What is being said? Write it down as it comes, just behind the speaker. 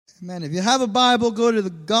Amen. If you have a Bible, go to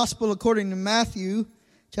the Gospel according to Matthew,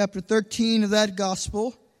 chapter 13 of that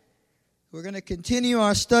Gospel. We're going to continue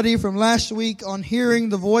our study from last week on hearing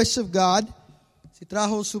the voice of God. Si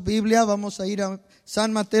trajo su Biblia, vamos a ir a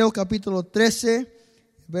San Mateo capítulo 13,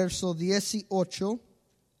 verso 18.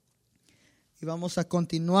 Y vamos a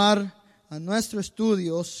continuar a nuestro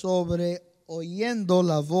estudio sobre oyendo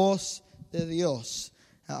la voz de Dios.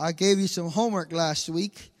 I gave you some homework last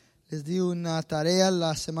week. Les di una tarea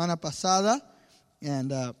la semana pasada,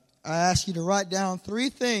 and I asked you to write down 3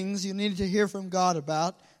 things you needed to hear from God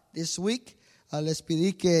about this week. Les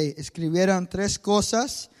pedí que escribieran 3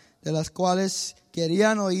 cosas de las cuales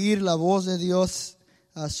querían oír la voz de Dios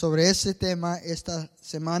sobre ese tema esta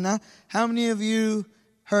semana. How many of you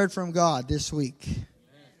heard from God this week?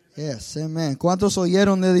 Amen. Yes, amen. ¿Cuántos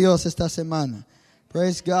oyeron de Dios esta semana?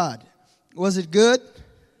 Praise God. Was it good?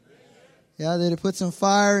 Yeah, did it put some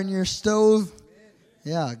fire in your stove?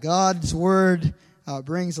 Yeah, God's Word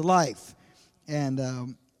brings life.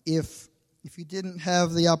 And if you didn't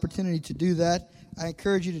have the opportunity to do that, I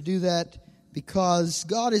encourage you to do that because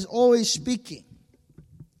God is always speaking.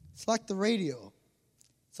 It's like the radio.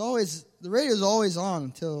 The radio is always on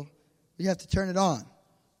until you have to turn it on,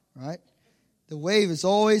 right? The wave is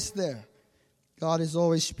always there. God is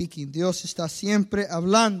always speaking. Dios está siempre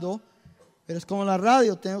hablando, pero es como la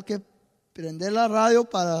radio, tengo que prender la radio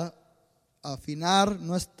para afinar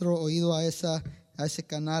nuestro oído a ese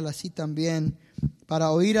canal. Así también,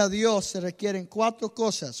 para oír a Dios se requieren 4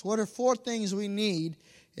 cosas. What are 4 things we need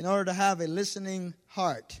in order to have a listening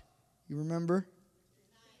heart? You remember?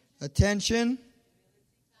 Attention,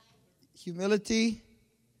 humility,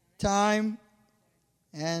 time,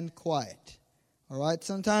 and quiet. All right?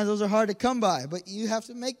 Sometimes those are hard to come by, but you have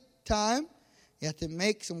to make time. You have to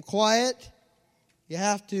make some quiet. You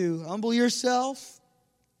have to humble yourself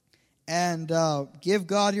and give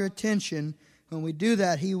God your attention. When we do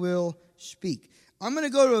that, He will speak. I'm going to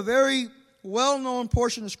go to a very well-known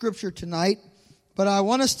portion of Scripture tonight, but I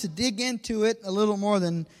want us to dig into it a little more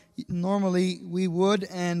than normally we would,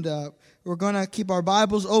 and we're going to keep our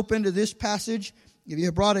Bibles open to this passage. If you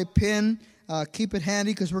brought a pen, keep it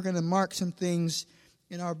handy because we're going to mark some things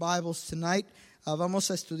in our Bibles tonight. Vamos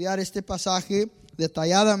a estudiar este pasaje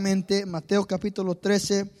detalladamente, Mateo capítulo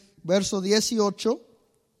 13, verso 18.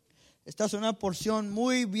 Esta es una porción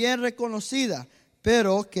muy bien reconocida,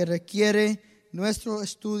 pero que requiere nuestro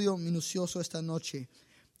estudio minucioso esta noche.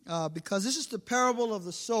 Because this is the parable of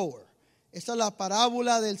the sower. Esta es la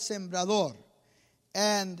parábola del sembrador.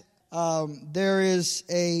 And there is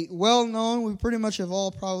a well-known, we pretty much have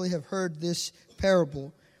all probably have heard this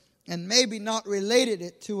parable, and maybe not related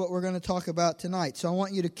it to what we're going to talk about tonight. So I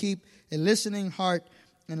want you to keep a listening heart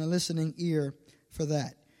and a listening ear for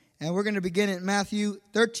that. And we're going to begin at Matthew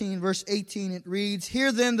 13, verse 18. It reads,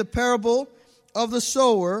 "Hear then the parable of the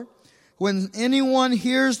sower. When anyone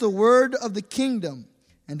hears the word of the kingdom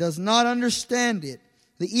and does not understand it,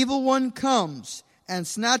 the evil one comes and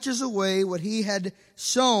snatches away what he had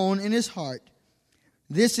sown in his heart.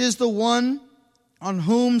 This is the one on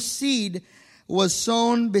whom seed was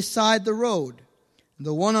sown beside the road.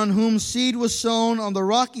 The one on whom seed was sown on the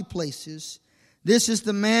rocky places, this is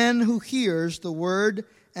the man who hears the word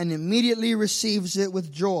and immediately receives it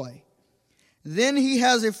with joy. Then he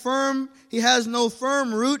has no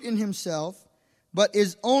firm root in himself, but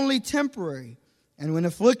is only temporary. And when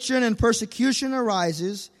affliction and persecution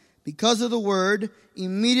arises because of the word,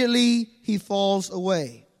 immediately he falls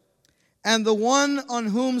away. And the one on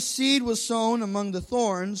whom seed was sown among the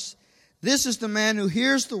thorns, this is the man who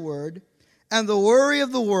hears the word, and the worry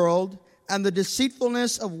of the world and the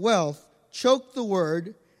deceitfulness of wealth choke the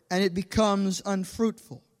word, and it becomes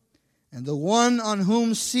unfruitful. And the one on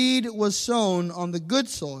whom seed was sown on the good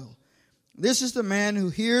soil, this is the man who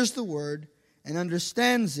hears the word and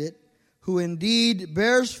understands it, who indeed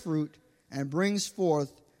bears fruit and brings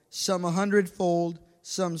forth some 100-fold,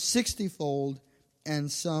 some 60-fold,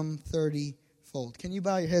 and some 30-fold. Can you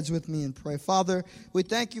bow your heads with me and pray? Father, we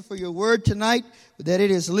thank you for your word tonight, that it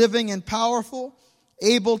is living and powerful,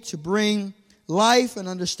 able to bring life and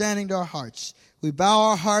understanding to our hearts. We bow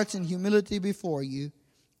our hearts in humility before you.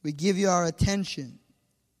 We give you our attention.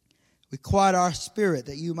 We quiet our spirit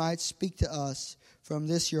that you might speak to us from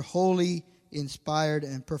this your holy, inspired,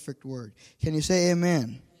 and perfect word. Can you say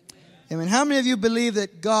amen? Amen. Amen. How many of you believe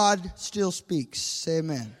that God still speaks? Say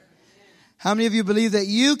amen. How many of you believe that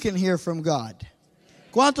you can hear from God?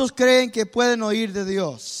 ¿Cuántos creen que pueden oír de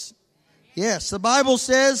Dios? Yes, the Bible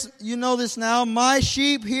says, you know this now, my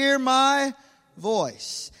sheep hear my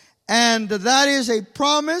voice. And that is a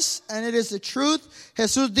promise, and it is the truth.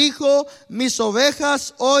 Jesús dijo, mis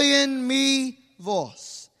ovejas oyen mi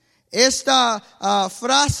voz. Esta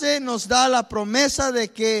frase nos da la promesa de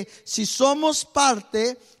que si somos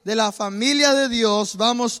parte de la familia de Dios,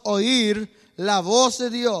 vamos a oír la voz de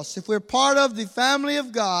Dios. If we're part of the family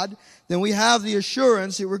of God, then we have the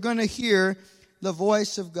assurance that we're going to hear the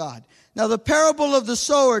voice of God. Now, the parable of the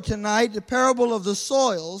sower tonight, the parable of the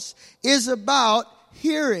soils, is about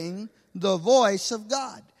hearing the voice of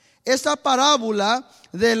God. Esta parábola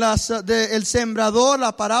el sembrador,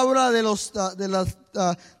 la parábola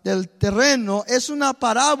del terreno, es una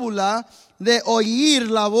parábola de oír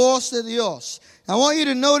la voz de Dios. I want you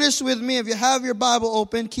to notice with me, if you have your Bible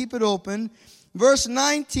open, keep it open. Verse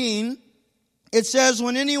 19, it says,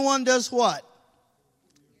 when anyone does what?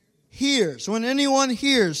 Hears. When anyone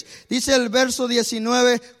hears. Dice el verso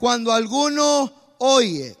 19, cuando alguno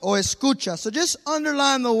oye o escucha. So just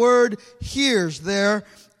underline the word hears there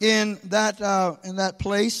in that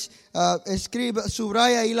place. Escribe,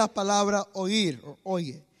 subraya ahí la palabra oír or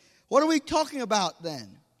oye. What are we talking about then?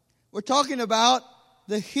 We're talking about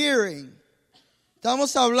the hearing.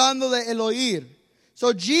 Estamos hablando de el oír.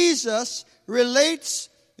 So Jesus relates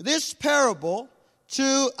this parable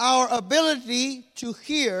to our ability to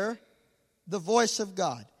hear the voice of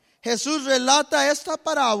God. Jesús relata esta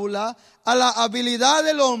parábola a la habilidad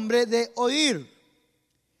del hombre de oír.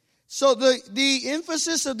 So the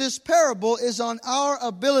emphasis of this parable is on our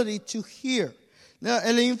ability to hear.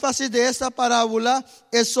 El énfasis de esta parábola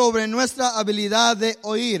es sobre nuestra habilidad de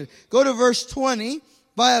oír. Go to verse 20.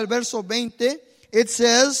 Vaya al verso 20. It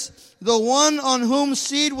says, the one on whom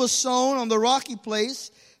seed was sown on the rocky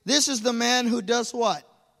place, this is the man who does what?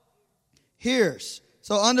 Hears.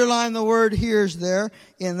 So underline the word hears there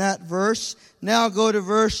in that verse. Now go to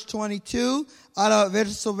verse 22. Ahora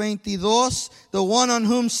verso 22. The one on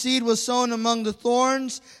whom seed was sown among the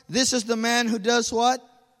thorns, this is the man who does what?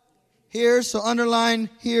 Hears. So underline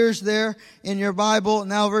hears there in your Bible.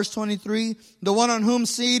 Now verse 23. The one on whom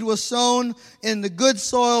seed was sown in the good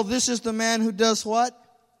soil, this is the man who does what?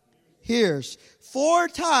 Hears. 4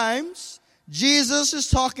 times Jesus is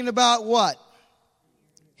talking about what?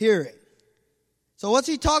 Hearing. So what's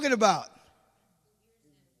he talking about?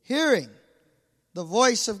 Hearing the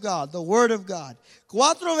voice of God, the word of God.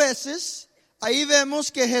 4 veces ahí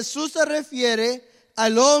vemos que Jesús se refiere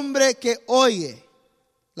al hombre que oye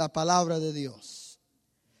la palabra de Dios.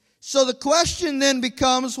 So the question then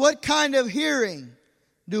becomes, what kind of hearing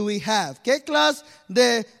do we have? ¿Qué clase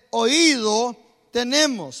de oído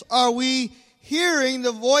tenemos? Are we hearing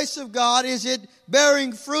the voice of God? Is it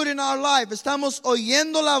bearing fruit in our life? ¿Estamos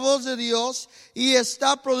oyendo la voz de Dios y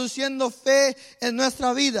está produciendo fe en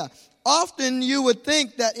nuestra vida? Often you would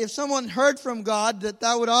think that if someone heard from God, that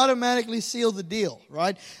would automatically seal the deal,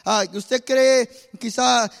 right? Usted cree,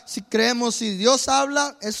 quizá si creemos si Dios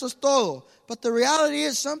habla, eso es todo. But the reality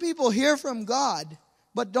is some people hear from God,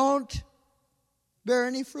 but don't bear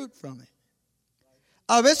any fruit from it.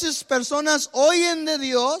 A veces personas oyen de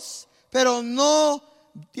Dios, pero no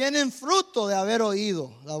tienen fruto de haber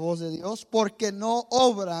oído la voz de Dios porque no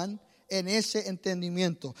obran en ese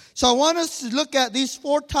entendimiento. So I want us to look at these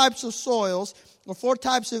 4 types of soils, or 4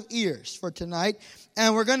 types of ears for tonight.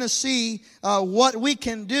 And we're going to see what we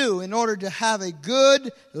can do in order to have a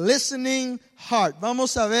good listening heart.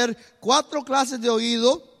 Vamos a ver 4 clases de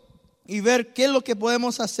oído y ver qué es lo que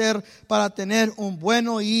podemos hacer para tener un buen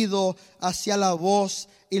oído hacia la voz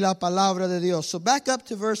y la palabra de Dios. So back up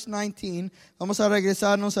to verse 19. Vamos a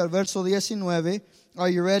regresarnos al verso 19. Are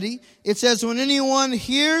you ready? It says, when anyone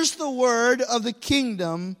hears the word of the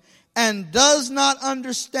kingdom and does not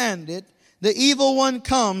understand it, the evil one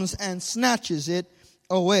comes and snatches it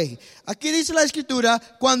away. Aquí dice la escritura,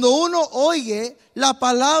 cuando uno oye la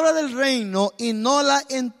palabra del reino y no la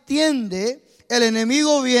entiende, el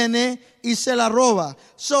enemigo viene y se la roba.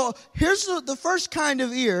 So here's the first kind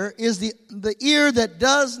of ear is the ear that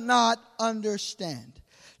does not understand.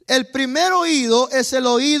 El primer oído es el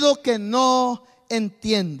oído que no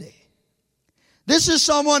entiende. This is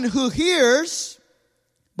someone who hears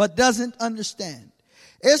but doesn't understand.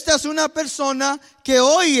 Esta es una persona que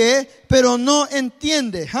oye pero no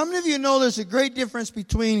entiende. How many of you know there's a great difference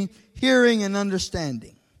between hearing and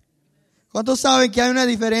understanding? ¿Cuántos saben que hay una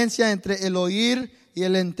diferencia entre el oír y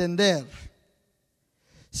el entender?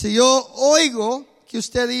 Si yo oigo que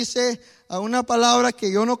usted dice una palabra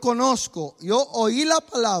que yo no conozco, yo oí la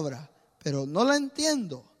palabra, pero no la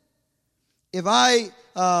entiendo. If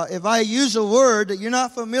I use a word that you're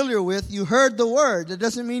not familiar with, you heard the word. That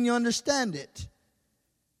doesn't mean you understand it.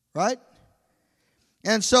 Right?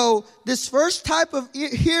 And so this first type of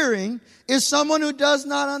hearing is someone who does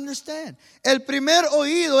not understand. El primer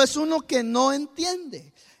oído es uno que no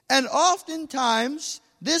entiende. And oftentimes,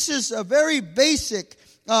 this is a very basic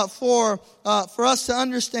for us to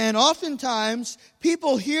understand. Oftentimes,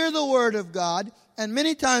 people hear the Word of God, and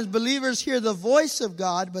many times believers hear the voice of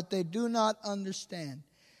God, but they do not understand.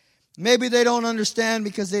 Maybe they don't understand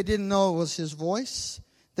because they didn't know it was His voice.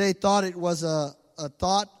 They thought it was a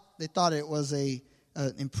thought. They thought it was an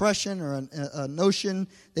impression or a notion.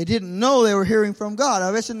 They didn't know they were hearing from God.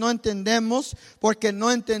 A veces no entendemos porque no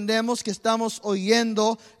entendemos que estamos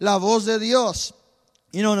oyendo la voz de Dios.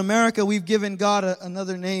 You know, in America, we've given God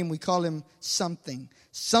another name. We call Him something.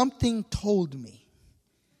 Something told me.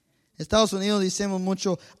 En Estados Unidos decimos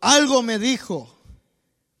mucho, algo me dijo.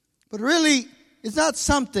 But really, it's not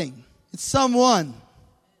something. It's someone.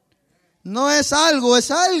 No es algo, es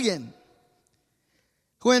alguien.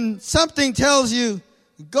 When something tells you,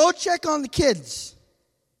 go check on the kids,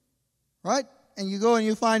 right? And you go and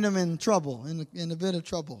you find them in trouble, in a bit of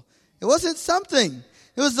trouble. It wasn't something.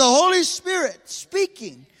 It was the Holy Spirit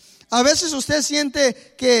speaking. A veces usted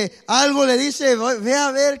siente que algo le dice, ve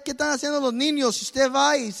a ver qué están haciendo los niños. Si usted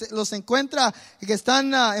va y los encuentra y que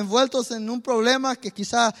están envueltos en un problema que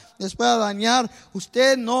quizá les pueda dañar,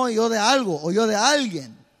 usted no oyó de algo, oyó de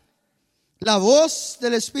alguien. La voz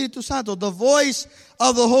del Espíritu Santo, the voice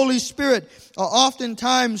of the Holy Spirit,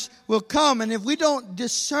 oftentimes will come. And if we don't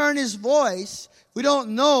discern His voice, we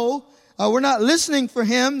don't know, we're not listening for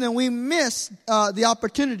Him, then we miss the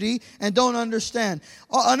opportunity and don't understand.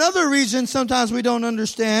 Another reason sometimes we don't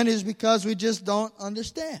understand is because we just don't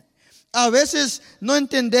understand. A veces no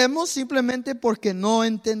entendemos simplemente porque no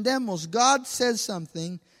entendemos. God says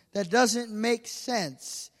something that doesn't make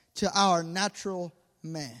sense to our natural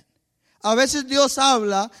man. A veces Dios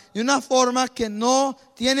habla de una forma que no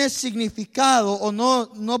tiene significado o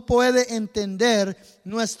no puede entender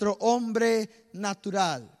nuestro hombre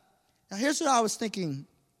natural. Now here's what I was thinking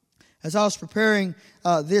as I was preparing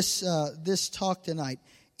this talk tonight.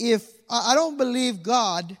 If I don't believe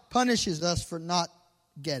God punishes us for not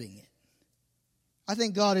getting it. I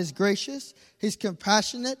think God is gracious, He's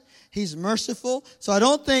compassionate, He's merciful. So I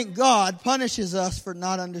don't think God punishes us for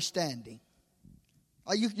not understanding.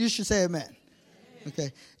 You should say amen.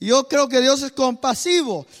 Okay. Yo creo que Dios es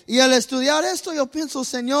compasivo. Y al estudiar esto yo pienso,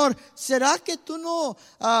 Señor, ¿será que tú no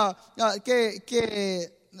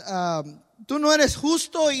tú no eres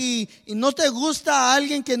justo y no te gusta a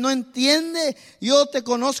alguien que no entiende? Yo te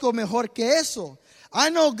conozco mejor que eso. I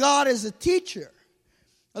know God is a teacher.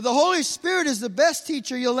 The Holy Spirit is the best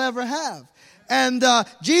teacher you'll ever have. And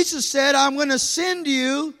Jesus said, I'm going to send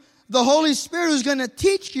you the Holy Spirit who's going to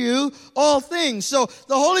teach you all things. So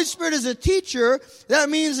the Holy Spirit is a teacher. That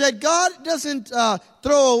means that God doesn't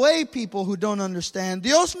throw away people who don't understand.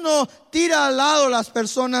 Dios no tira al lado las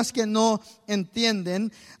personas que no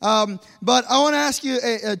entienden. But I want to ask you,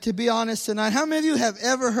 to be honest tonight, how many of you have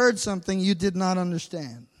ever heard something you did not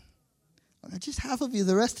understand? Just half of you.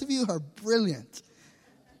 The rest of you are brilliant.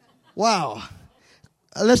 Wow.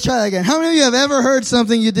 Let's try that again. How many of you have ever heard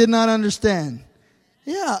something you did not understand?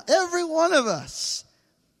 Yeah, every one of us.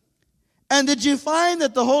 And did you find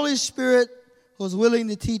that the Holy Spirit was willing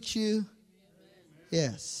to teach you?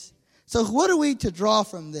 Yes. So what are we to draw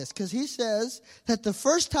from this? Because He says that the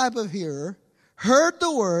first type of hearer heard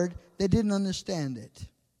the word, they didn't understand it.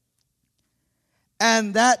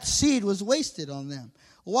 And that seed was wasted on them.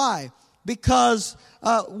 Why? Because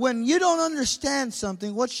when you don't understand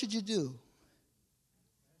something, what should you do?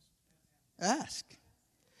 Ask.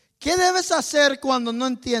 ¿Qué debes hacer cuando no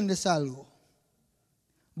entiendes algo?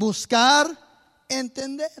 Buscar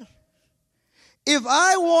entender. If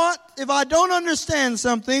I don't understand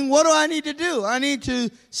something, what do I need to do? I need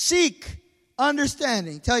to seek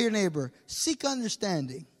understanding. Tell your neighbor, seek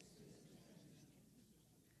understanding.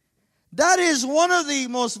 That is one of the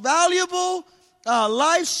most valuable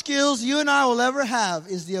life skills you and I will ever have,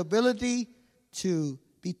 is the ability to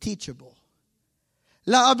be teachable.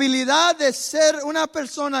 La habilidad de ser una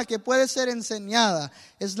persona que puede ser enseñada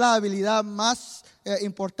es la habilidad más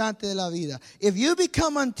importante de la vida. If you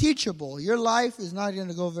become unteachable, your life is not going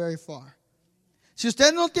to go very far. Si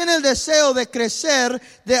usted no tiene el deseo de crecer,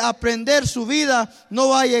 de aprender, su vida no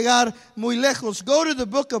va a llegar muy lejos. Go to the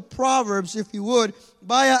book of Proverbs, if you would.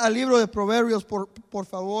 Vaya al libro de Proverbios, por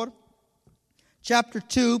favor. Chapter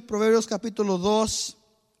 2, Proverbios capítulo 2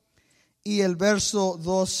 y el verso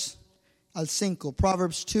 2 al 5.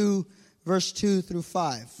 Proverbs 2, verse 2 through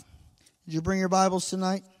 5. Did you bring your Bibles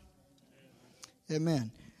tonight?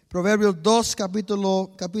 Amen. Proverbios 2,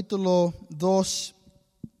 capítulo 2,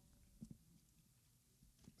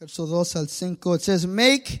 verso 2 al 5. It says,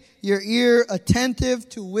 make your ear attentive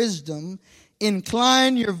to wisdom.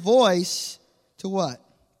 Incline your voice to what?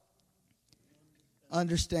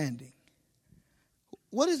 Understanding.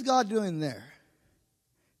 What is God doing there?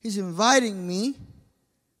 He's inviting me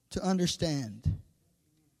to understand.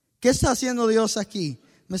 ¿Qué está haciendo Dios aquí?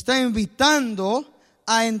 Me está invitando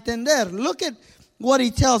a entender. Look at what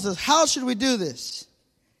he tells us. How should we do this?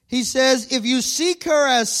 He says, if you seek her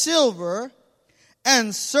as silver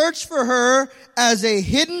and search for her as a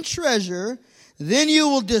hidden treasure, then you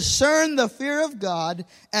will discern the fear of God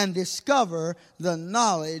and discover the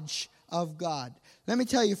knowledge of God. Let me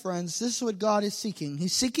tell you, friends, this is what God is seeking.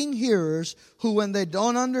 He's seeking hearers who, when they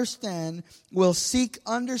don't understand, will seek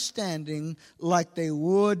understanding like they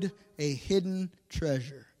would a hidden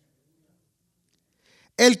treasure.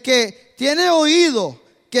 El que tiene oído,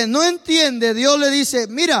 que no entiende, Dios le dice,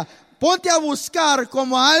 mira, ponte a buscar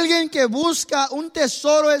como alguien que busca un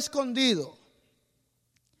tesoro escondido.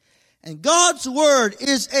 And God's word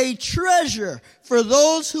is a treasure for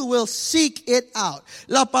those who will seek it out.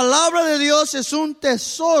 La palabra de Dios es un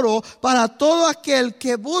tesoro para todo aquel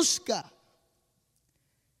que busca.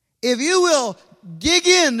 If you will dig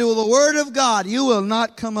into the word of God, you will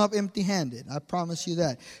not come up empty-handed. I promise you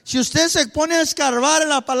that. Si usted se pone a escarbar en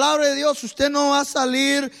la palabra de Dios, usted no va a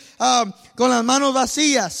salir con las manos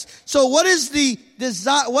vacías. So what is the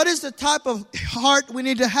desire? What is the type of heart we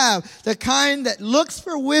need to have? The kind that looks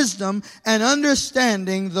for wisdom and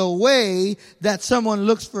understanding the way that someone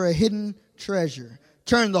looks for a hidden treasure.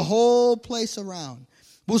 Turn the whole place around.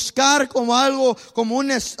 Buscar como algo, como un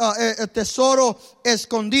tesoro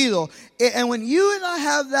escondido. And when you and I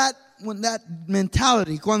have that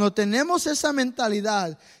mentality, cuando tenemos esa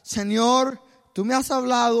mentalidad, Señor, tú me has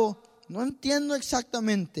hablado, no entiendo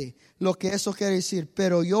exactamente lo que eso quiere decir,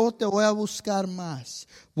 pero yo te voy a buscar más.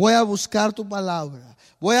 Voy a buscar tu palabra.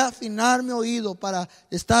 Voy a afinar mi oído para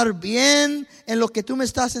estar bien en lo que tú me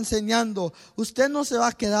estás enseñando. Usted no se va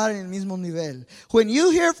a quedar en el mismo nivel. When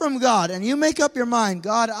you hear from God and you make up your mind,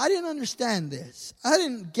 God, I didn't understand this. I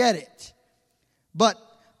didn't get it. But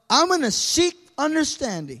I'm going to seek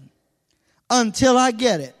understanding until I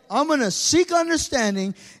get it. I'm going to seek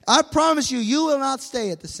understanding. I promise you, you will not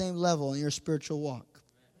stay at the same level in your spiritual walk.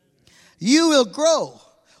 You will grow.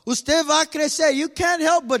 Usted va a crecer. You can't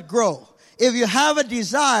help but grow if you have a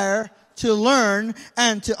desire to learn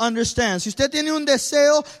and to understand. Si usted tiene un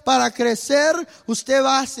deseo para crecer, usted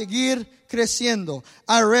va a seguir creciendo.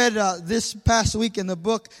 I read this past week in the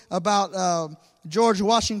book about George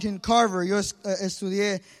Washington Carver. Yo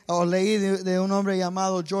estudié o leí de un hombre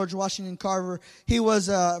llamado George Washington Carver. He was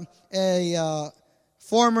a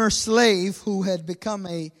former slave who had become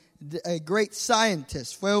a great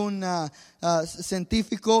scientist. Fue un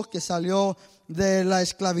científico que salió de la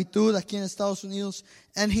esclavitud aquí en Estados Unidos.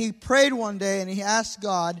 And he prayed one day and he asked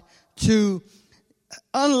God to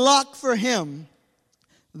unlock for him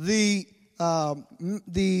the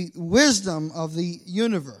wisdom of the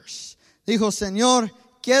universe. Dijo, Señor,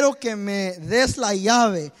 quiero que me des la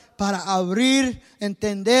llave para abrir,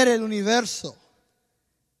 entender el universo.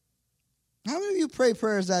 How many of you pray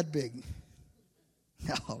prayers that big?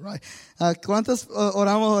 No, right? ¿Cuántos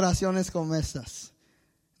oramos oraciones como estas?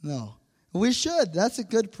 No. We should. That's a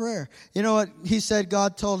good prayer. You know what he said?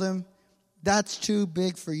 God told him, that's too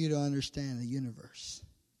big for you to understand the universe.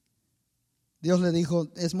 Dios le dijo,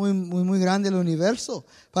 es muy grande el universo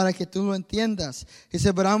para que tú lo entiendas. He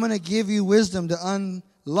said, but I'm going to give you wisdom to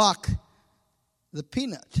unlock the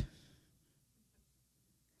peanut.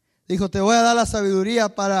 Dijo, te voy a dar la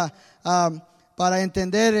sabiduría para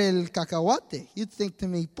entender el cacahuate. You'd think to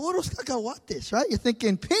me, puros cacahuates, right? You're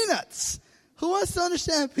thinking peanuts. Who wants to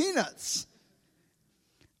understand peanuts?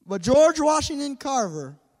 But George Washington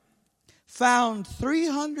Carver found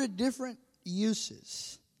 300 different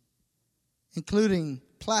uses, including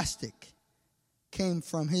plastic, came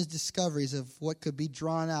from his discoveries of what could be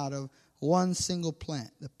drawn out of one single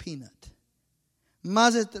plant, the peanut.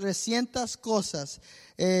 Más de 300 cosas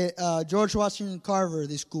George Washington Carver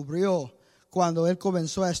descubrió cuando él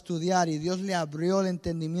comenzó a estudiar y Dios le abrió el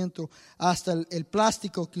entendimiento. Hasta el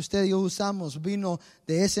plástico que usted y yo usamos vino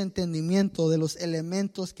de ese entendimiento de los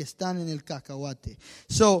elementos que están en el cacahuate.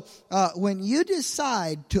 So, when you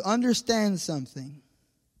decide to understand something,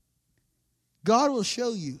 God will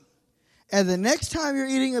show you. And the next time you're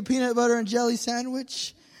eating a peanut butter and jelly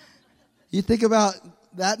sandwich, you think about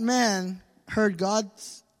that man heard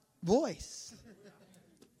God's voice.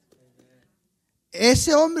 Ese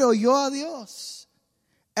hombre oyó a Dios.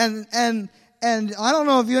 And I don't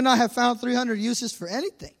know if you and I have found 300 uses for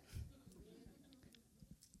anything.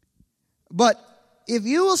 But if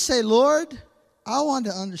you will say, Lord, I want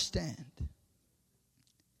to understand.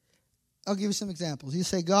 I'll give you some examples. You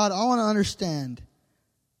say, God, I want to understand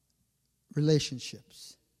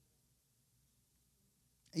relationships.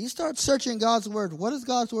 You start searching God's word. What does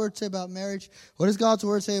God's word say about marriage? What does God's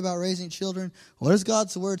word say about raising children? What does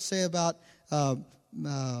God's word say about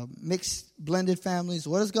mixed, blended families?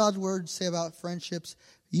 What does God's word say about friendships?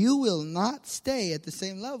 You will not stay at the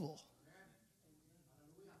same level.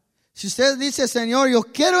 Si usted dice, Señor, yo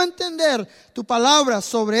quiero entender tu palabra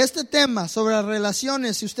sobre este tema, sobre las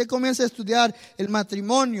relaciones, si usted comienza a estudiar el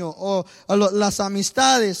matrimonio o las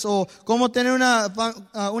amistades o cómo tener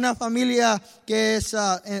una familia que es,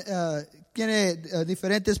 tiene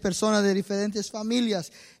diferentes personas de diferentes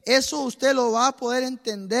familias, eso usted lo va a poder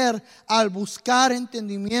entender al buscar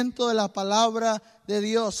entendimiento de la palabra de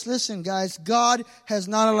Dios. Listen, guys, God has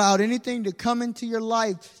not allowed anything to come into your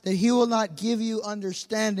life that He will not give you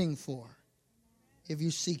understanding for if you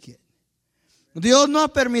seek it. Dios no ha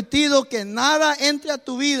permitido que nada entre a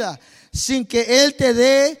tu vida sin que Él te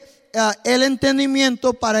dé el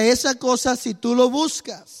entendimiento para esa cosa si tú lo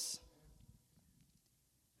buscas.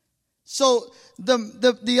 So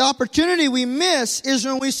the opportunity we miss is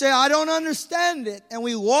when we say, I don't understand it, and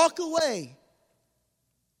we walk away.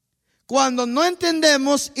 Cuando no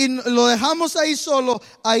entendemos y lo dejamos ahí solo,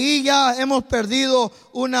 ahí ya hemos perdido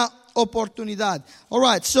una oportunidad. All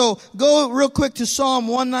right, so go real quick to Psalm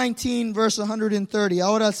 119, verse 130.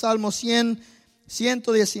 Ahora el Salmo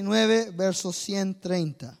 119, verso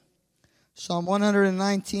 130. Psalm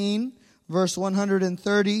 119, verse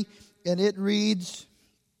 130, and it reads,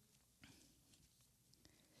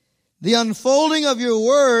 the unfolding of your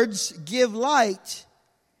words give light.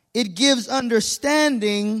 It gives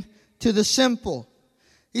understanding to the simple.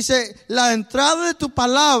 Dice, la entrada de tu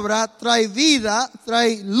palabra trae vida,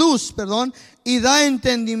 trae luz, y da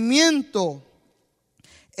entendimiento.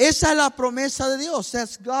 Esa es la promesa de Dios.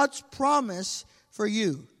 That's God's promise for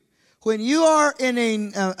you. When you are in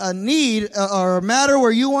a need or a matter where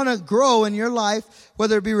you want to grow in your life,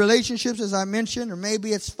 whether it be relationships, as I mentioned, or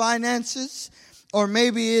maybe it's finances, or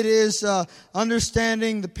maybe it is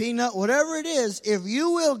understanding the peanut, whatever it is, if you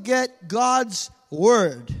will get God's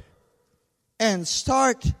word and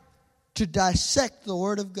start to dissect the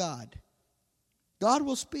word of God, God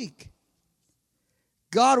will speak.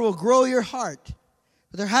 God will grow your heart.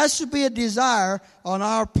 But there has to be a desire on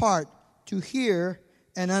our part to hear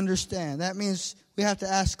and understand. That means we have to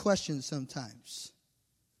ask questions sometimes.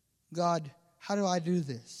 God, how do I do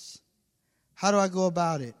this? How do I go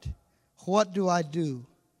about it? What do I do?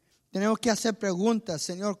 Tenemos que hacer preguntas.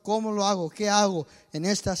 Señor, ¿cómo lo hago? ¿Qué hago en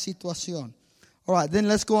esta situación? All right, then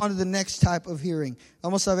let's go on to the next type of hearing.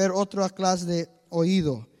 Vamos a ver otra clase de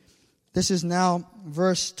oído. This is now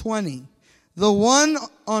verse 20. The one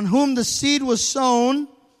on whom the seed was sown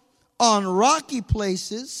on rocky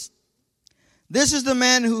places, this is the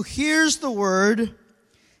man who hears the word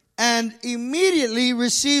and immediately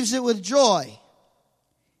receives it with joy.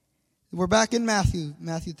 We're back in Matthew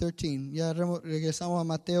 13. Ya regresamos a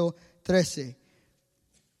Mateo 13.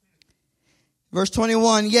 Verse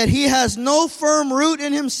 21, yet he has no firm root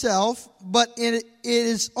in himself, but it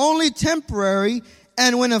is only temporary,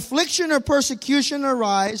 and when affliction or persecution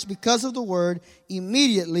arise because of the word,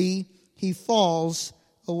 immediately he falls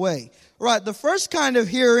away. Right, the first kind of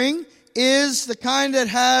hearing is the kind that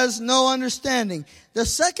has no understanding. The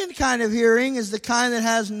second kind of hearing is the kind that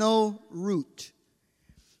has no root.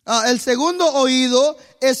 El segundo oído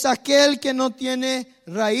es aquel que no tiene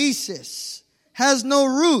raíces, has no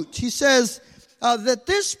root. He says that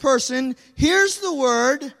this person hears the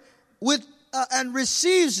word with and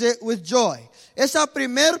receives it with joy. Esa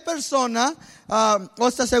primera persona o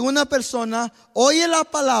esta segunda persona oye la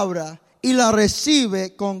palabra y la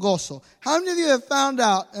recibe con gozo. How many of you have found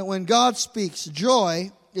out that when God speaks,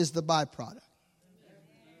 joy is the byproduct?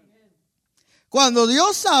 Cuando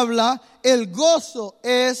Dios habla, el gozo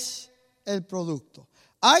es el producto.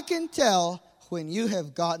 I can tell when you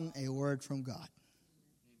have gotten a word from God.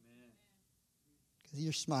 Because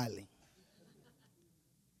you're smiling.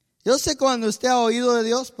 Yo sé cuando usted ha oído de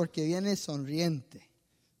Dios porque viene sonriente.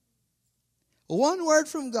 One word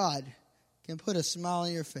from God can put a smile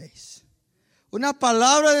on your face. Una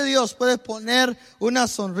palabra de Dios puede poner una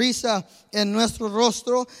sonrisa en nuestro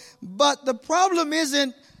rostro. But the problem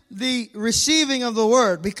isn't the receiving of the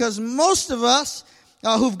word, because most of us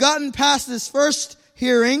who've gotten past this first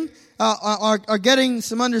hearing are getting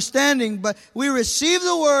some understanding, but we receive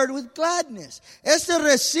the word with gladness. Este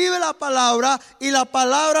recibe la palabra y la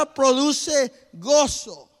palabra produce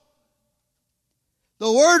gozo.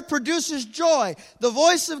 The Word produces joy. The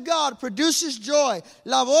voice of God produces joy.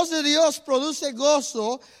 La voz de Dios produce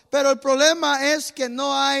gozo. Pero el problema es que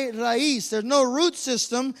no hay raíz. There's no root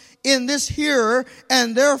system in this hearer.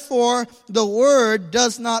 And therefore, the Word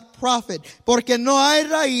does not profit. Porque no hay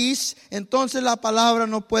raíz, entonces la palabra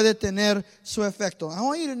no puede tener su efecto. I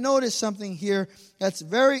want you to notice something here that's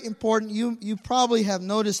very important. You probably have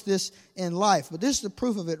noticed this in life. But this is the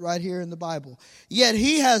proof of it right here in the Bible. Yet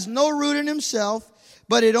he has no root in himself.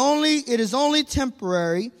 But it is only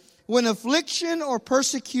temporary when affliction or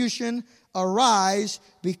persecution arise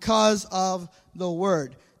because of the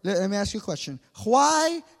word. Let me ask you a question.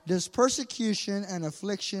 Why does persecution and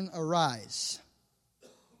affliction arise?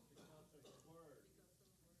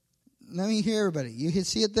 Let me hear everybody. You can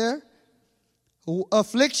see it there?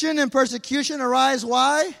 Affliction and persecution arise.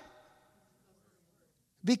 Why?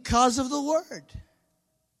 Because of the word.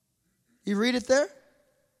 You read it there?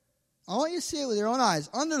 I want you to see it with your own eyes.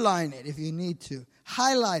 Underline it if you need to.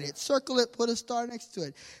 Highlight it. Circle it. Put a star next to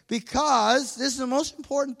it. Because this is the most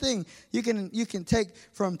important thing you can take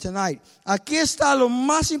from tonight. Aquí está lo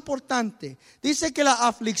más importante. Dice que la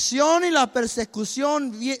aflicción y la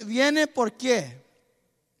persecución viene ¿por qué?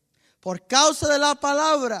 Por causa de la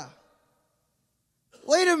palabra.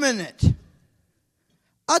 Wait a minute.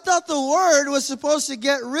 I thought the word was supposed to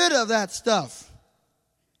get rid of that stuff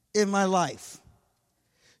in my life.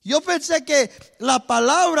 Yo pensé que la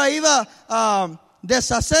palabra iba a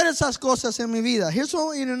deshacer esas cosas en mi vida. Here's what I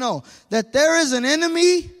want you to know. That there is an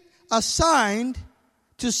enemy assigned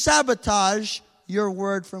to sabotage your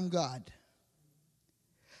word from God.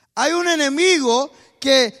 Hay un enemigo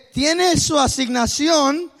que tiene su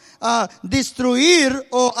asignación a destruir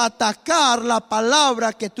o atacar la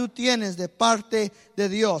palabra que tú tienes de parte de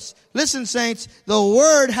Dios. Listen, saints, the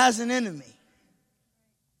word has an enemy.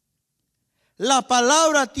 La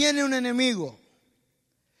palabra tiene un enemigo.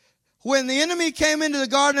 When the enemy came into the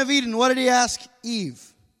Garden of Eden, what did he ask Eve?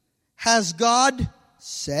 Has God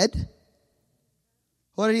said?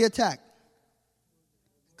 What did he attack?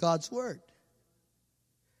 God's word.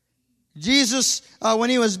 Jesus,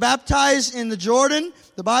 when he was baptized in the Jordan,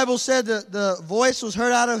 the Bible said that the voice was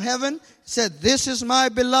heard out of heaven. It said, "This is my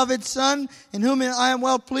beloved Son, in whom I am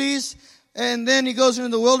well pleased." And then he goes into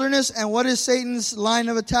the wilderness, and what is Satan's line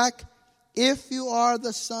of attack? If you are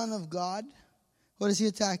the Son of God, what is he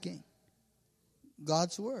attacking?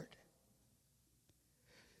 God's word.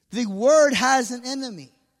 The word has an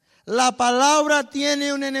enemy. La palabra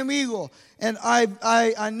tiene un enemigo. And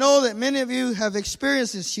I know that many of you have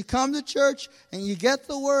experienced this. You come to church and you get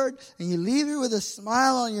the word and you leave here with a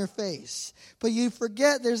smile on your face. But you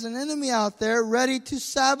forget there's an enemy out there ready to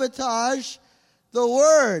sabotage the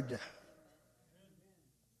word.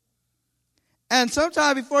 And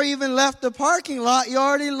sometime before you even left the parking lot, you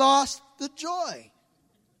already lost the joy.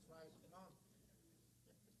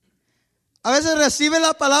 A veces recibe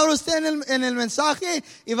la palabra usted en el mensaje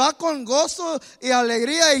y va con gozo y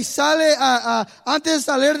alegría y sale antes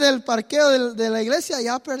de salir del parqueo de la iglesia,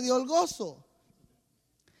 ya perdió el gozo.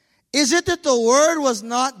 Is it that the word was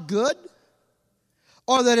not good?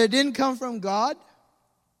 Or that it didn't come from God?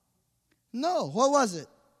 No. What was it?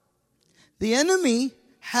 The enemy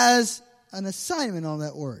has an assignment on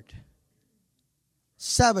that word.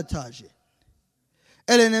 Sabotage it.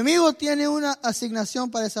 El enemigo tiene una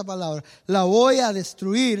asignación para esa palabra. La voy a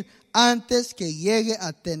destruir antes que llegue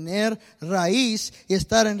a tener raíz y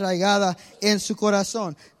estar enraigada en su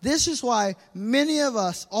corazón. This is why many of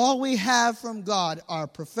us, all we have from God are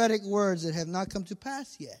prophetic words that have not come to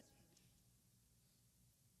pass yet.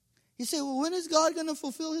 You say, well, when is God going to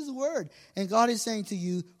fulfill his word? And God is saying to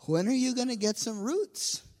you, when are you going to get some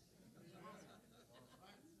roots?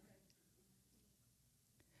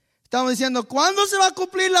 Estamos diciendo, ¿cuándo se va a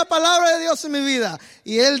cumplir la palabra de Dios en mi vida?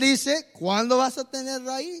 Y Él dice, ¿cuándo vas a tener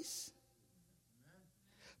raíz?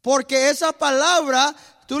 Porque esa palabra,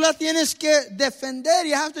 tú la tienes que defender.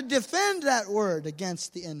 You have to defend that word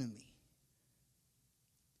against the enemy.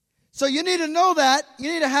 So you need to know that. You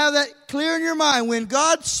need to have that clear in your mind. When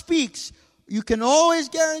God speaks, you can always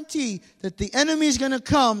guarantee that the enemy is going to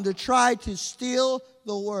come to try to steal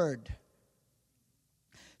the word.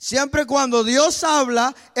 Siempre cuando Dios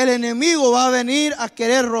habla, el enemigo va a venir a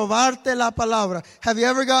querer robarte la palabra. Have you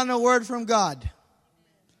ever gotten a word from God?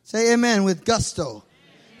 Say amen with gusto.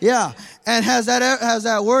 Yeah. And has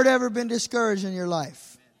that word ever been discouraged in your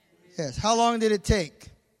life? Yes. How long did it take?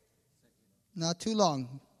 Not too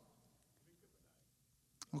long.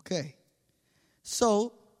 Okay.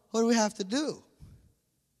 So, what do we have to do?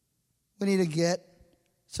 We need to get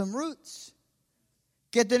some roots.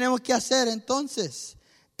 ¿Qué tenemos que hacer entonces?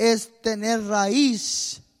 Es tener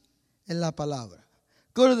raíz en la palabra.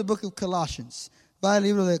 Go to the book of Colossians. Va al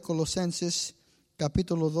libro de Colosenses,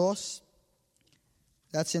 capítulo 2.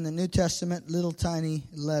 That's in the New Testament, little tiny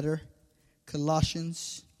letter.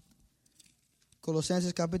 Colossians.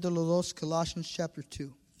 Colosenses, capítulo 2, Colossians chapter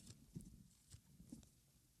 2.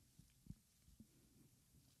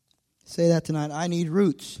 Say that tonight. I need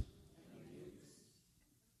roots.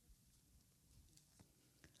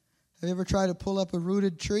 Have you ever tried to pull up a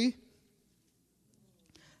rooted tree?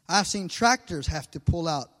 I've seen tractors have to pull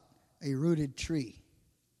out a rooted tree.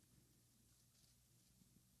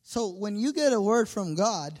 So when you get a word from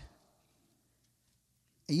God,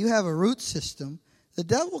 and you have a root system, the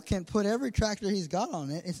devil can put every tractor he's got on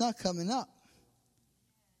it. It's not coming up.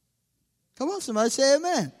 Come on, somebody say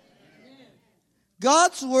amen. Amen.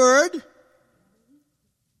 God's word,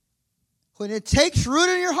 when it takes root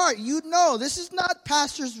in your heart, you know this is not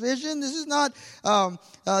pastor's vision. This is not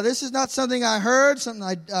something I heard, something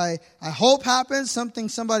I hope happens, something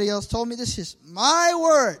somebody else told me. This is my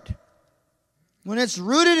word. When it's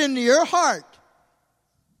rooted into your heart,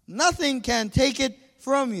 nothing can take it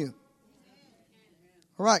from you.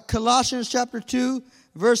 All right, Colossians chapter 2,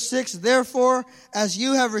 verse 6. Therefore, as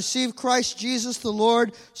you have received Christ Jesus the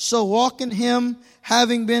Lord, so walk in him,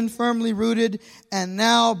 having been firmly rooted, and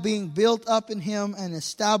now being built up in him and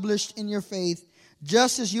established in your faith,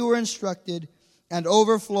 just as you were instructed, and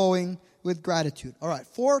overflowing with gratitude. All right,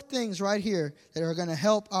 4 things right here that are going to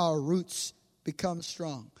help our roots become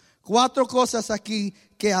strong. 4 cosas aquí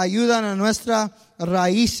que ayudan a nuestras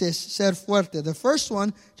raíces ser fuerte. The first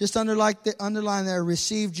one, just underline there,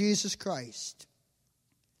 receive Jesus Christ.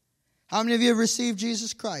 How many of you have received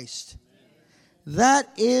Jesus Christ? That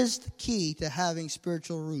is the key to having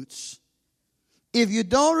spiritual roots. If you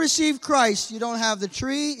don't receive Christ, you don't have the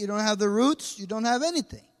tree, you don't have the roots, you don't have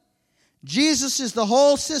anything. Jesus is the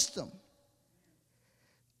whole system.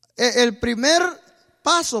 El primer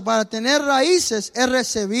paso para tener raíces es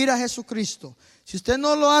recibir a Jesucristo. Si usted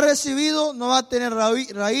no lo ha recibido, no va a tener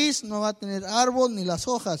raíz, no va a tener árbol, ni las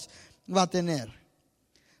hojas va a tener.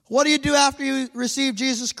 What do you do after you receive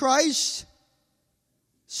Jesus Christ?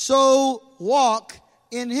 So walk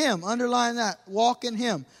in him. Underline that. Walk in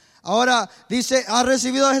him. Ahora dice, ha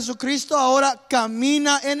recibido a Jesucristo, ahora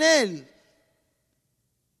camina en él.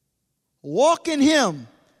 Walk in him.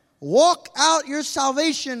 Walk out your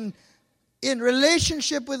salvation in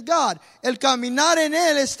relationship with God. El caminar en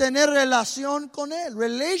él es tener relación con él.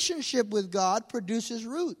 Relationship with God produces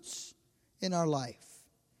roots in our life.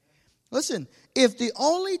 Listen, if the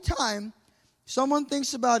only time someone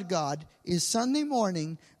thinks about God is Sunday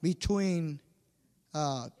morning between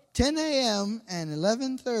 10 a.m. and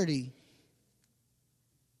 11:30,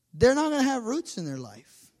 they're not going to have roots in their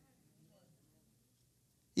life.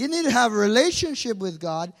 You need to have a relationship with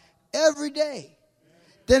God every day.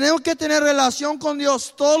 Tenemos que tener relación con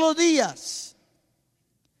Dios todos los días.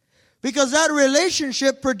 Because that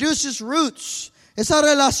relationship produces roots. Esa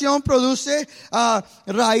relación produce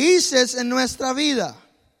raíces en nuestra vida.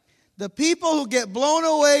 The people who get blown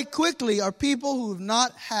away quickly are people who have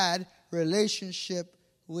not had relationship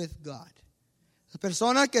with God. Las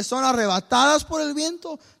personas que son arrebatadas por el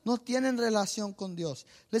viento no tienen relación con Dios.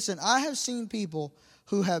 Listen, I have seen people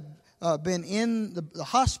who have been in the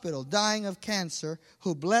hospital dying of cancer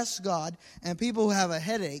who bless God, and people who have a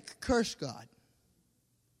headache curse God.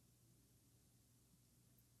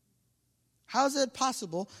 How is it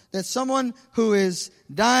possible that someone who is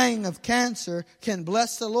dying of cancer can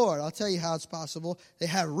bless the Lord? I'll tell you how it's possible. They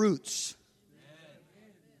have roots.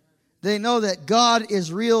 They know that God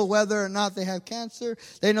is real whether or not they have cancer.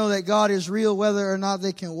 They know that God is real whether or not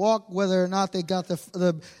they can walk, whether or not they got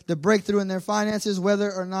the breakthrough in their finances,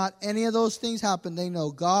 whether or not any of those things happen. They know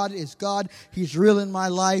God is God. He's real in my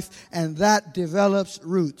life, and that develops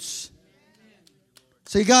roots.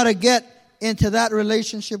 So you got to get into that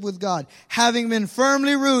relationship with God. Having been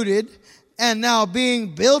firmly rooted and now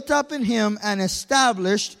being built up in him and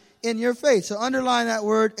established in your faith. So underline that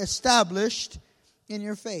word, established in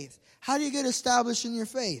your faith. How do you get established in your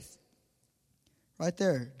faith? Right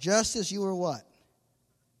there. Just as you were what?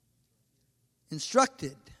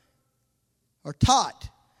 Instructed or taught.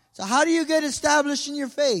 So how do you get established in your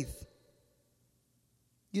faith?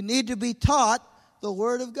 You need to be taught the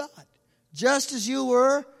Word of God. Just as you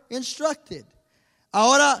were instructed.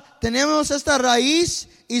 Ahora tenemos esta raíz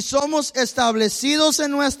y somos establecidos en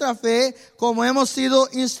nuestra fe como hemos sido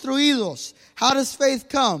instruidos. How does faith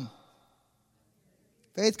come?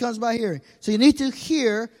 Faith comes by hearing. So you need to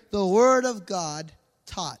hear the word of God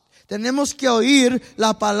taught. Tenemos que oír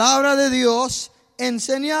la palabra de Dios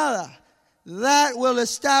enseñada. That will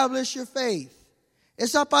establish your faith.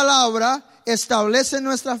 Esa palabra establece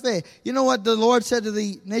nuestra fe. You know what the Lord said to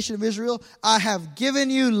the nation of Israel? I have given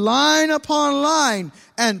you line upon line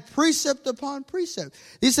and precept upon precept.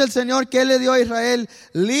 Dice el Señor que Él le dio a Israel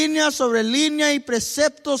línea sobre línea y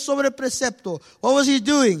precepto sobre precepto. What was He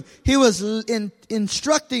doing? He was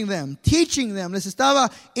instructing them, teaching them. Les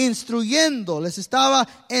estaba instruyendo, les estaba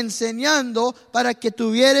enseñando para que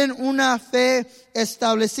tuvieran una fe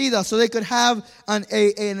establecida, so they could have an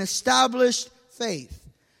established faith.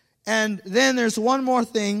 And then there's one more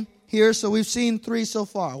thing here. So we've seen 3 so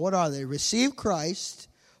far. What are they? Receive Christ,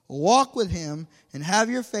 walk with Him, and have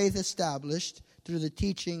your faith established through the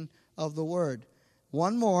teaching of the Word.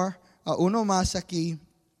 One more, uno más aquí.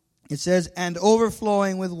 It says, and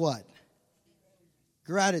overflowing with what?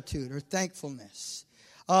 Gratitude or thankfulness.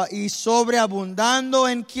 Y sobreabundando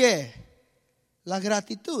en qué? La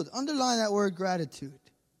gratitud. Underline that word gratitude.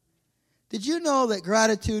 Did you know that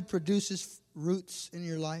gratitude produces roots in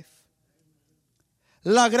your life?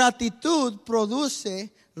 La gratitud produce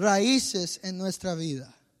raíces en nuestra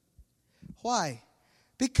vida. Why?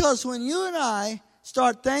 Because when you and I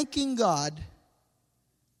start thanking God,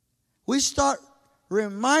 we start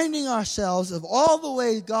reminding ourselves of all the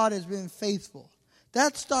ways God has been faithful.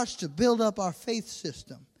 That starts to build up our faith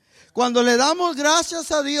system. Cuando le damos gracias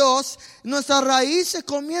a Dios, nuestra raíz se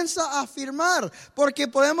comienza a afirmar, porque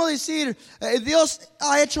podemos decir, Dios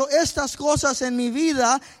ha hecho estas cosas en mi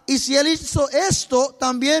vida, y si Él hizo esto,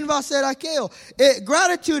 también va a hacer aquello.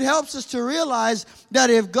 Gratitude helps us to realize that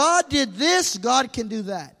if God did this, God can do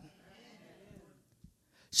that.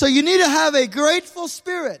 So you need to have a grateful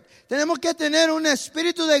spirit. Tenemos que tener un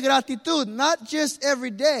espíritu de gratitud, not just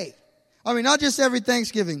every day. Not just every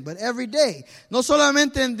Thanksgiving, but every day. No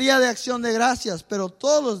solamente en Día de Acción de Gracias, pero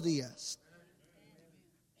todos los días.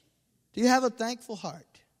 Do you have a thankful heart?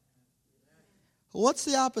 What's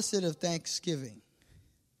the opposite of thanksgiving?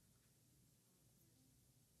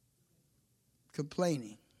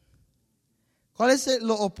 Complaining. ¿Cuál es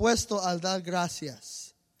lo opuesto al dar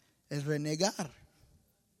gracias? El renegar.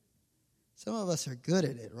 Some of us are good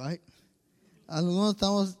at it, right? Algunos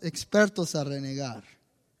estamos expertos a renegar.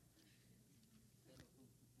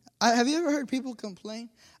 Have you ever heard people complain?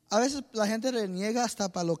 A veces la gente reniega hasta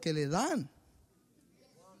para lo que le dan.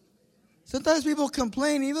 Sometimes people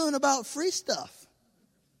complain even about free stuff.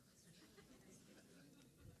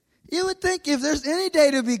 You would think if there's any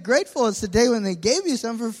day to be grateful, it's the day when they gave you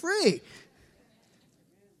something for free.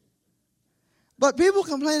 But people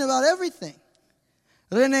complain about everything.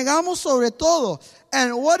 Renegamos sobre todo.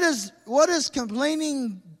 And what does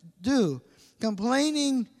complaining do?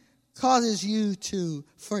 Complaining causes you to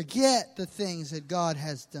forget the things that God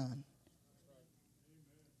has done.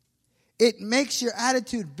 It makes your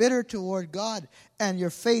attitude bitter toward God, and your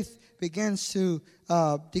faith begins to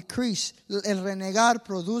decrease. El renegar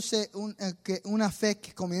produce una fe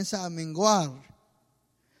que comienza a menguar.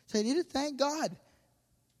 So you need to thank God.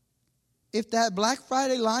 If that Black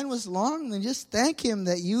Friday line was long, then just thank Him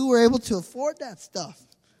that you were able to afford that stuff.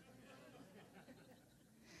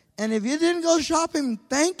 And if you didn't go shopping,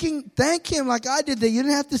 thank Him like I did, that you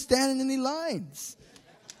didn't have to stand in any lines.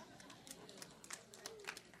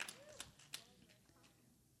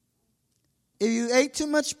 If you ate too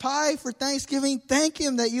much pie for Thanksgiving, thank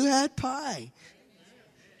Him that you had pie.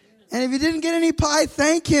 And if you didn't get any pie,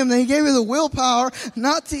 thank Him that He gave you the willpower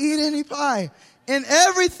not to eat any pie. In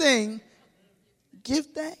everything, give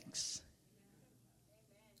thanks.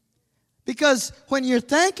 Because when you're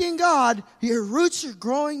thanking God, your roots are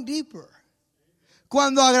growing deeper.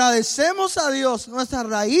 Cuando agradecemos a Dios, nuestras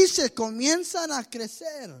raíces comienzan a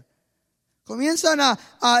crecer. Comienzan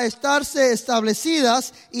a estarse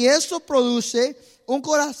establecidas, y eso produce un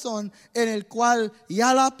corazón en el cual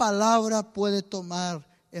ya la palabra puede tomar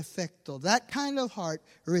efecto. That kind of heart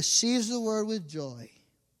receives the word with joy.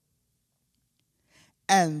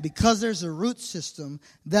 And because there's a root system,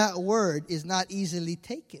 that word is not easily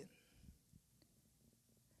taken.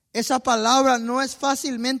 Esa palabra no es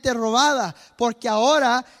fácilmente robada, porque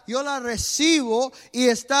ahora yo la recibo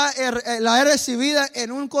y la he recibida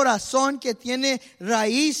en un corazón que tiene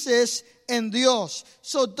raíces en Dios.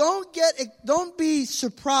 So don't be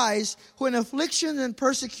surprised when afflictions and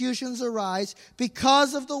persecutions arise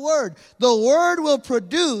because of the word. The word will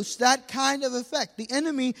produce that kind of effect. The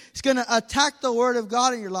enemy is going to attack the word of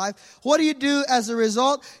God in your life. What do you do as a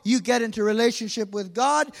result? You get into relationship with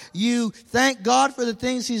God. You thank God for the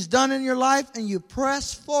things He's done in your life, and you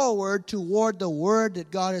press forward toward the word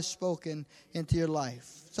that God has spoken into your life.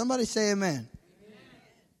 Somebody say amen.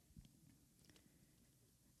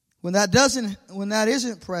 When that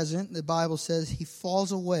isn't present, the Bible says he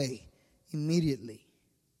falls away immediately.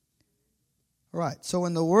 All right, so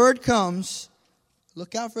when the word comes,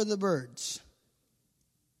 look out for the birds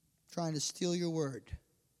trying to steal your word.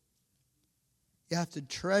 You have to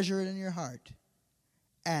treasure it in your heart.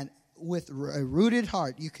 And with a rooted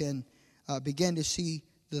heart, you can begin to see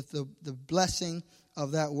the blessing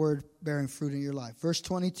of that word bearing fruit in your life. Verse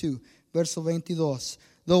 22, verso 22.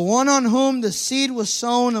 The one on whom the seed was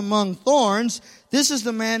sown among thorns, this is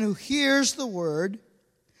the man who hears the word,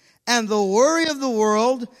 and the worry of the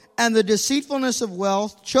world and the deceitfulness of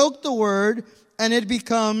wealth choke the word, and it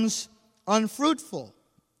becomes unfruitful.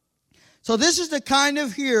 So this is the kind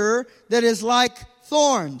of hearer that is like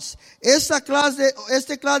thorns. Este clase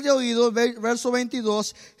de oído, verso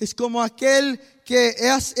 22, es como aquel que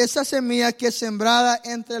es esa semilla que es sembrada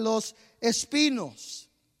entre los espinos.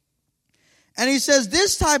 And he says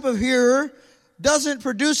this type of hearer doesn't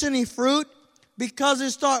produce any fruit because they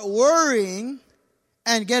start worrying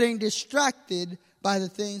and getting distracted by the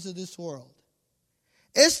things of this world.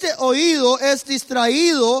 Este oído es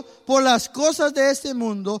distraído por las cosas de este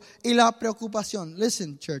mundo y la preocupación.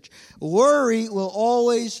 Listen, church, worry will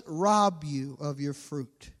always rob you of your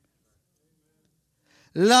fruit.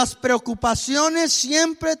 Las preocupaciones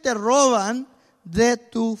siempre te roban de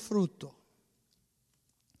tu fruto.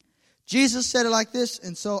 Jesus said it like this,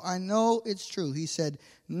 and so I know it's true. He said,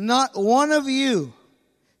 not one of you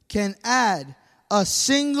can add a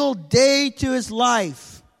single day to his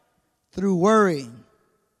life through worrying.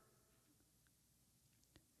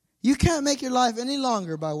 You can't make your life any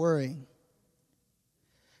longer by worrying.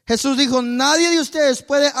 Jesús dijo, nadie de ustedes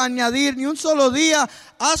puede añadir ni un solo día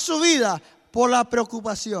a su vida por la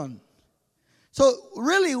preocupación. So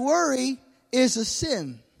really worry is a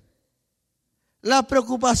sin. La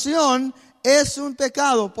preocupación es un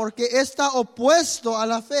pecado porque está opuesto a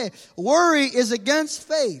la fe. Worry is against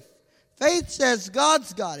faith. Faith says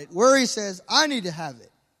God's got it. Worry says I need to have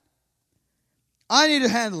it. I need to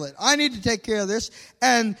handle it. I need to take care of this.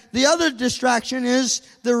 And the other distraction is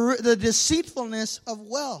the deceitfulness of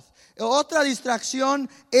wealth. Otra distracción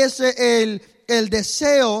es el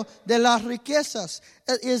deseo de las riquezas.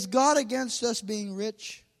 Is God against us being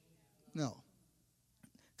rich? No.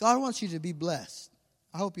 God wants you to be blessed.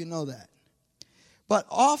 I hope you know that. But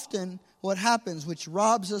often what happens, which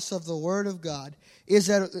robs us of the word of God, is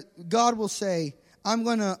that God will say, I'm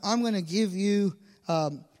gonna give you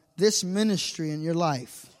this ministry in your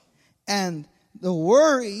life. And the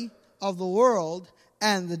worry of the world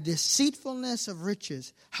and the deceitfulness of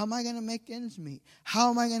riches. How am I going to make ends meet?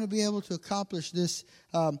 How am I going to be able to accomplish this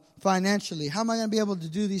financially? How am I going to be able to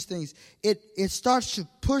do these things? It starts to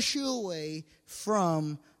push you away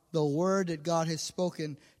from the word that God has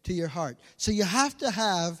spoken to your heart. So you have to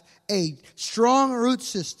have a strong root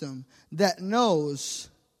system that knows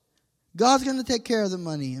God's going to take care of the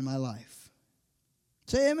money in my life.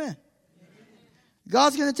 Say amen.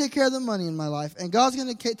 God's going to take care of the money in my life. And God's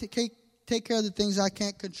going to take care of the things I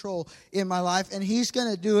can't control in my life. And He's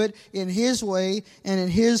going to do it in His way and in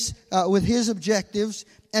His with His objectives.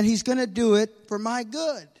 And He's going to do it for my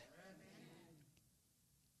good.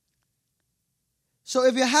 So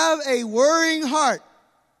if you have a worrying heart,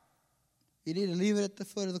 you need to leave it at the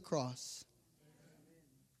foot of the cross.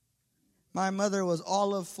 My mother was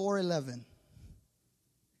all of 4'11".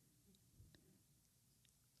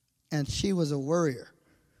 And she was a worrier.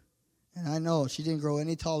 And I know she didn't grow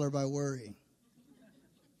any taller by worrying.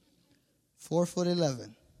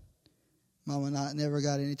 4'11". Mama never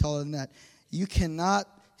got any taller than that. You cannot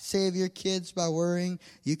save your kids by worrying.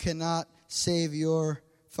 You cannot save your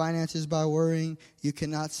finances by worrying. You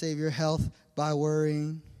cannot save your health by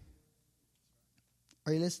worrying.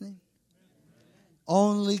 Are you listening?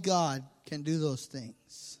 Only God can do those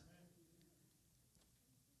things.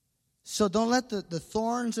 So don't let the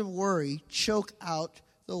thorns of worry choke out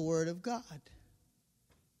the word of God.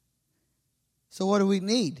 So what do we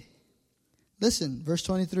need? Listen, verse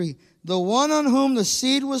 23. The one on whom the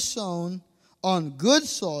seed was sown on good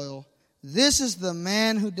soil, this is the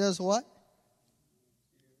man who does what?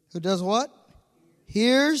 Who does what?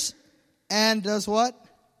 Hears and does what?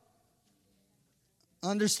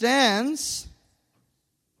 Understands.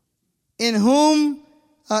 In whom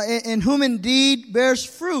indeed bears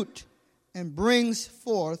fruit and brings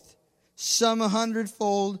forth some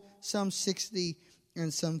 100-fold, some 60,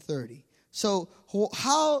 and some 30. So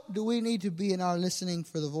how do we need to be in our listening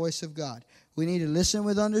for the voice of God? We need to listen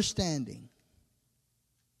with understanding.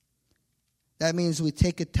 That means we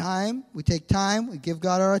take time, we give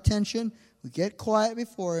God our attention, we get quiet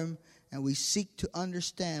before Him, and we seek to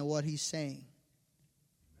understand what He's saying.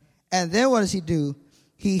 And then what does He do?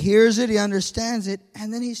 He hears it, he understands it,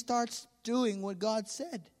 and then he starts doing what God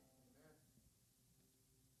said.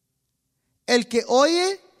 el que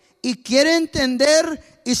oye y quiere entender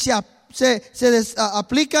y se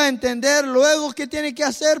aplica a entender luego qué tiene que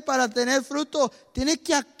hacer para tener fruto, tiene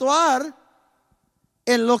que actuar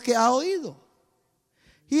en lo que ha oído.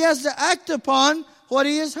 He has to act upon what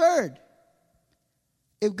he has heard.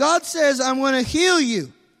 If God says, I'm going to heal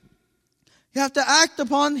you, you have to act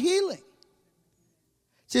upon healing.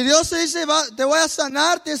 Si Dios te dice, te voy a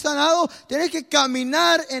sanar, te he sanado, tienes que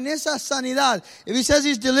caminar en esa sanidad. If He says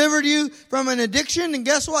He's delivered you from an addiction, then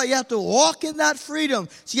guess what? You have to walk in that freedom.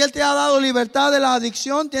 Si Él te ha dado libertad de la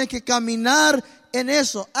adicción, tienes que caminar en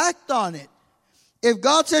eso. Act on it. If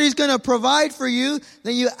God said He's going to provide for you,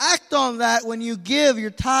 then you act on that when you give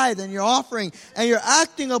your tithe and your offering. And you're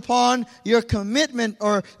acting upon your commitment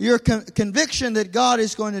or your conviction that God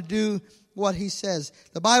is going to do what He says.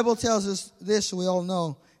 The Bible tells us this, we all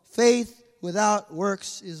know. Faith without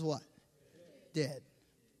works is what? Dead.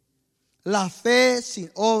 La fe sin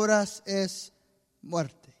obras es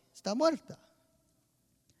muerte. Está muerta.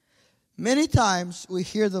 Many times we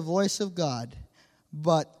hear the voice of God,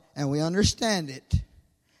 and we understand it,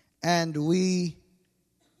 and we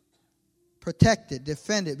protect it,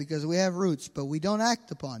 defend it, because we have roots, but we don't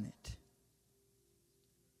act upon it.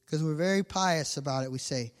 Because we're very pious about it. We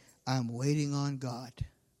say, I'm waiting on God.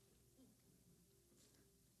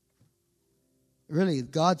 Really,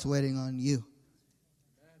 God's waiting on you.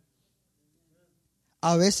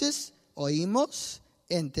 A veces oímos,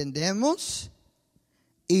 entendemos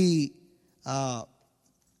y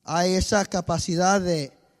hay esa capacidad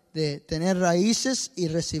de tener raíces y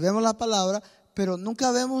recibimos la palabra, pero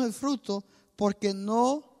nunca vemos el fruto porque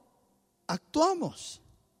no actuamos.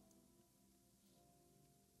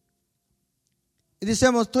 Y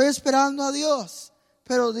decimos, estoy esperando a Dios,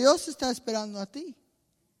 pero Dios está esperando a ti.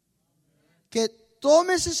 Que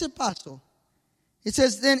tomes ese paso. It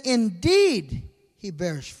says, then indeed he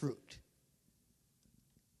bears fruit.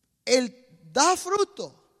 Él da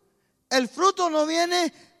fruto. El fruto no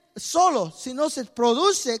viene solo, sino se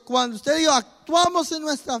produce cuando usted y yo actuamos en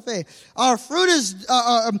nuestra fe. Our fruit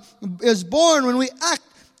is born when we act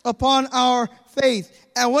upon our faith.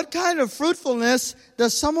 And what kind of fruitfulness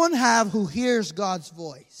does someone have who hears God's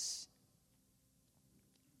voice?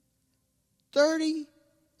 30,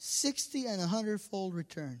 60, and 100-fold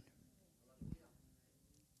return.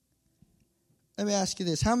 Let me ask you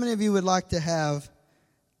this. How many of you would like to have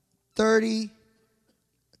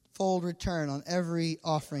 30-fold return on every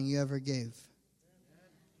offering you ever gave?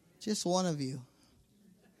 Just one of you.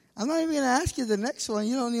 I'm not even going to ask you the next one.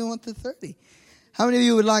 You don't even want the 30. How many of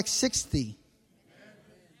you would like 60?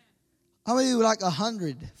 How many of you would like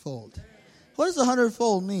 100-fold? What does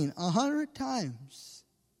 100-fold mean? 100 times.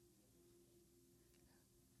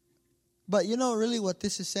 But you know really what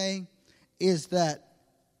this is saying is that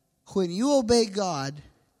when you obey God,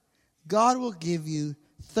 God will give you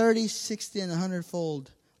 30, 60, and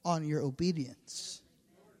 100-fold on your obedience.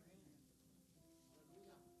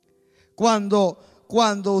 Cuando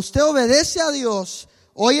usted obedece a Dios,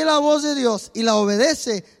 oye la voz de Dios y la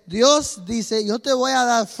obedece, Dios dice, yo te voy a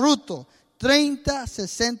dar fruto, 30,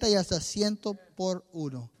 60 y hasta 100 por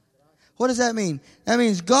uno. What does that mean? That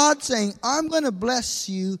means God saying, I'm going to bless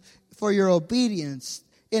you for your obedience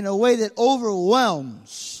in a way that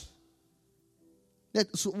overwhelms.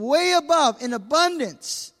 That's way above, in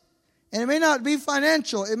abundance. And it may not be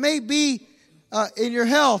financial. It may be in your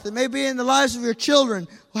health. It may be in the lives of your children.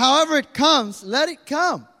 However it comes, let it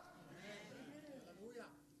come.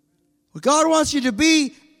 Well, God wants you to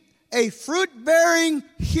be a fruit-bearing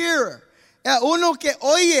hearer. Uno que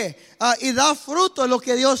oye y da fruto lo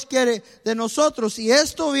que Dios quiere de nosotros. Y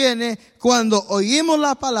esto viene cuando oímos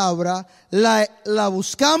la palabra, la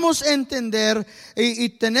buscamos entender y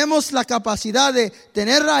tenemos la capacidad de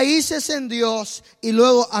tener raíces en Dios y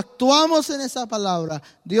luego actuamos en esa palabra.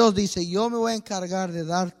 Dios dice, yo me voy a encargar de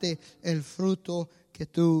darte el fruto que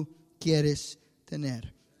tú quieres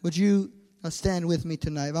tener. Would you stand with me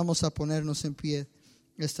tonight? Vamos a ponernos en pie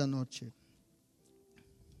esta noche.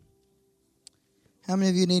 How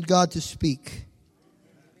many of you need God to speak?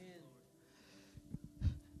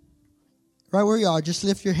 Right where you are, just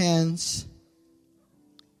lift your hands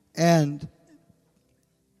and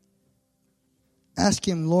ask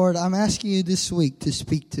Him, Lord, I'm asking you this week to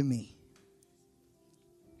speak to me.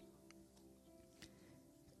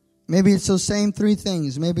 Maybe it's those same 3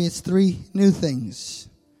 things. Maybe it's 3 new things.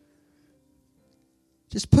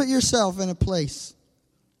 Just put yourself in a place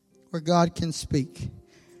where God can speak.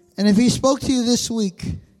 And if He spoke to you this week,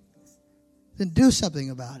 then do something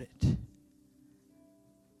about it.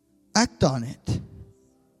 Act on it.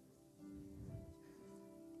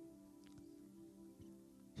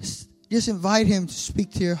 Just invite Him to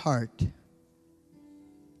speak to your heart.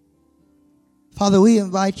 Father, we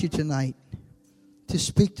invite you tonight to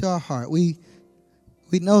speak to our heart. We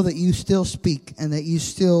know that you still speak and that you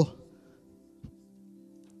still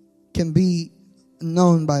can be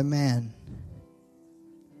known by man.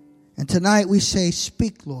 And tonight we say,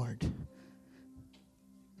 speak, Lord.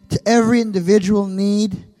 To every individual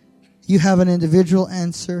need, you have an individual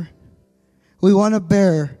answer. We want to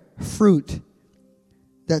bear fruit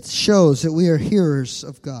that shows that we are hearers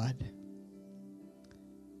of God.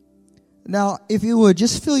 Now, if you would,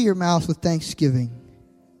 just fill your mouth with thanksgiving.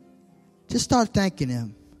 Just start thanking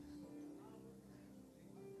Him.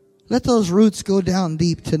 Let those roots go down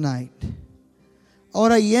deep tonight.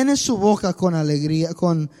 Ahora llene su boca con alegría,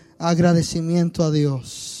 con agradecimiento a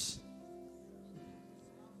Dios.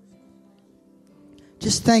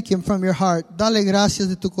 Just thank Him from your heart. Dale gracias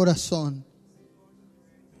de tu corazón.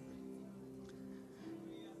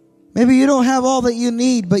 Maybe you don't have all that you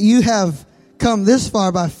need, but you have come this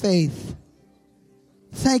far by faith.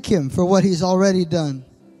 Thank Him for what He's already done.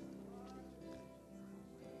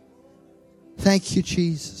 Thank you,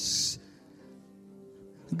 Jesus.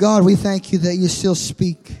 God, we thank you that you still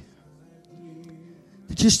speak.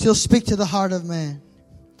 That you still speak to the heart of man.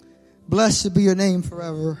 Blessed be your name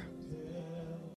forever.